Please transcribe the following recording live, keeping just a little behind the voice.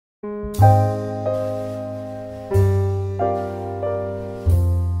Hey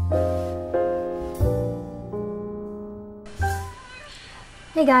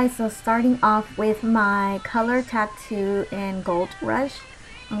guys, so starting off with my color tattoo in Gold Rush,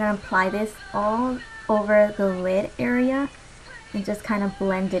 I'm going to apply this all over the lid area and just kind of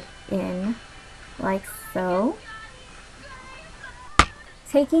blend it in like so.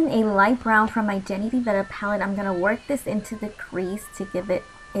 Taking a light brown from my Jenny Rivera palette, I'm going to work this into the crease to give it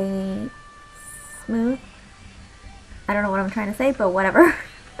a smooth, I don't know what I'm trying to say, but whatever.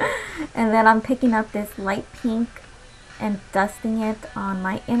 And then I'm picking up this light pink and dusting it on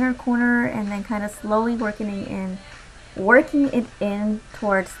my inner corner, and then kind of slowly working it in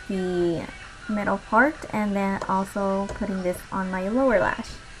towards the middle part, and then also putting this on my lower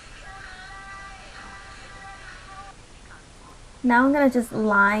lash. Now I'm gonna just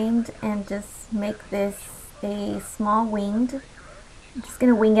line and just make this a small winged. I'm just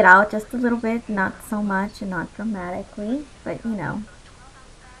gonna wing it out just a little bit, not so much and not dramatically, but you know.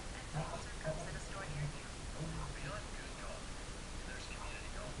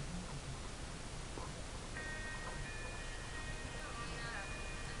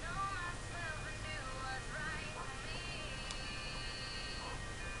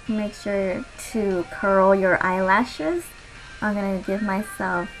 Make sure to curl your eyelashes. I'm gonna give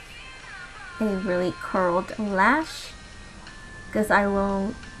myself a really curled lash because I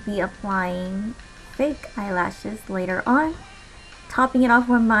will be applying fake eyelashes later on. Topping it off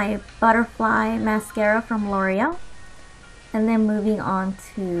with my butterfly mascara from L'Oreal, and then moving on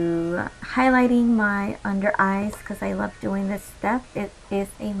to highlighting my under eyes because I love doing this step. It is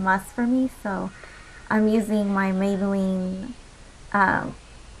a must for me, so I'm using my Maybelline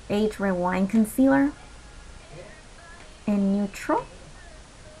Age Rewind concealer in neutral,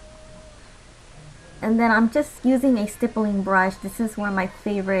 and then I'm just using a stippling brush. This is one of my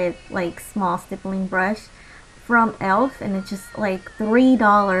favorite like small stippling brush from e.l.f. and it's just like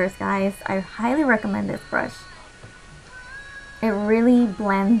 $3, guys. I highly recommend this brush. It really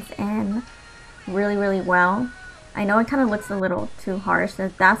blends in really well. I know it kind of looks a little too harsh,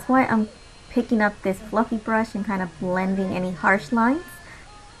 so that's why I'm picking up this fluffy brush and kind of blending any harsh lines.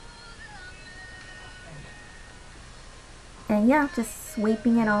 And yeah, just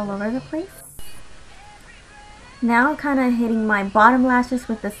sweeping it all over the place. Now kind of hitting my bottom lashes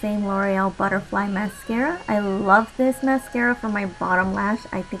with the same L'Oreal Butterfly Mascara. I love this mascara for my bottom lash.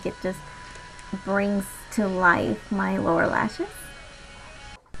 I think it just brings to life my lower lashes.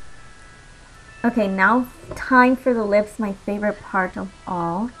 Okay, now time for the lips, my favorite part of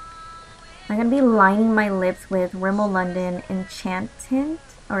all. I'm going to be lining my lips with Rimmel London Enchantment.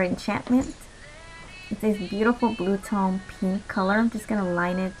 It's this beautiful blue tone pink color. I'm just going to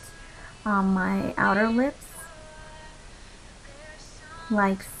line it on my outer lips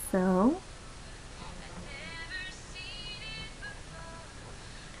like so.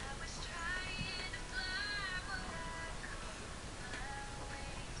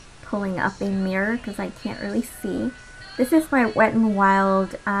 Pulling up a mirror because I can't really see. This is my Wet n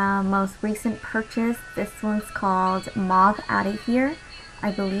Wild most recent purchase. This one's called Mauve Outta Here,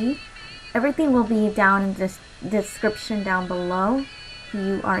 I believe. Everything will be down in the description down below if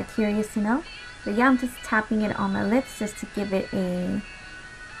you are curious to know. But yeah, I'm just tapping it on my lips just to give it a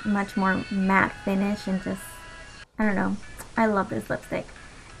much more matte finish and just, I don't know, I love this lipstick.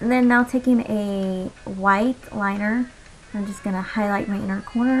 And then now taking a white liner, I'm just going to highlight my inner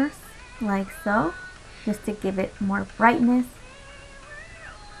corners like so, just to give it more brightness.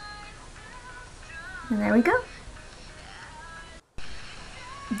 And there we go.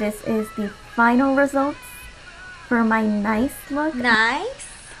 This is the final results for my nice look. Nice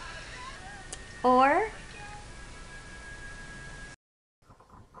or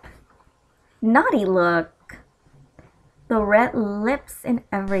naughty look. The red lips and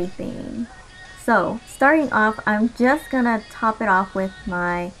everything. So starting off, I'm just gonna top it off with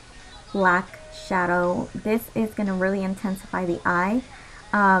my black shadow. This is gonna really intensify the eye.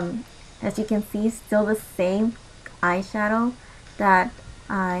 As you can see, still the same eyeshadow that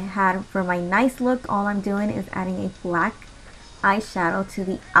I had for my nice look. All I'm doing is adding a black eyeshadow to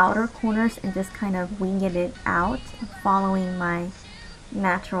the outer corners and just kind of winging it out, following my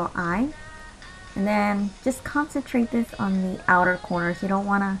natural eye. And then just concentrate this on the outer corners. You don't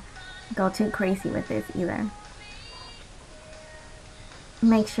want to go too crazy with this either.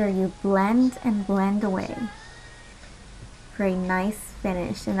 Make sure you blend and blend away for a nice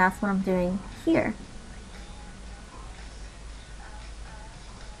finish, and that's what I'm doing here.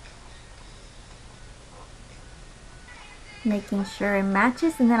 Making sure it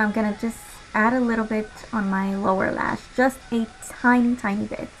matches, and then I'm gonna just add a little bit on my lower lash, just a tiny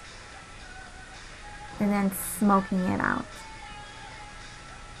bit. and then smoking it out.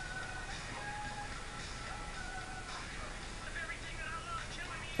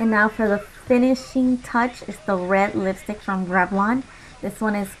 And now for the finishing touch is the red lipstick from Revlon. This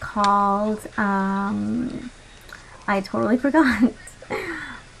one is called, I totally forgot.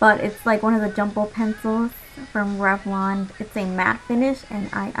 But it's like one of the jumbo pencils from Revlon. It's a matte finish and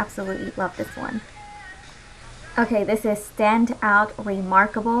I absolutely love this one. Okay, this is Stand Out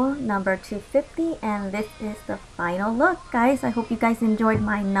Remarkable number 250, and this is the final look, guys. I hope you guys enjoyed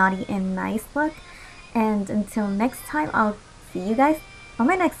my naughty and nice look. And until next time, I'll see you guys on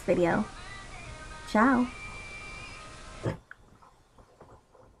my next video. Ciao.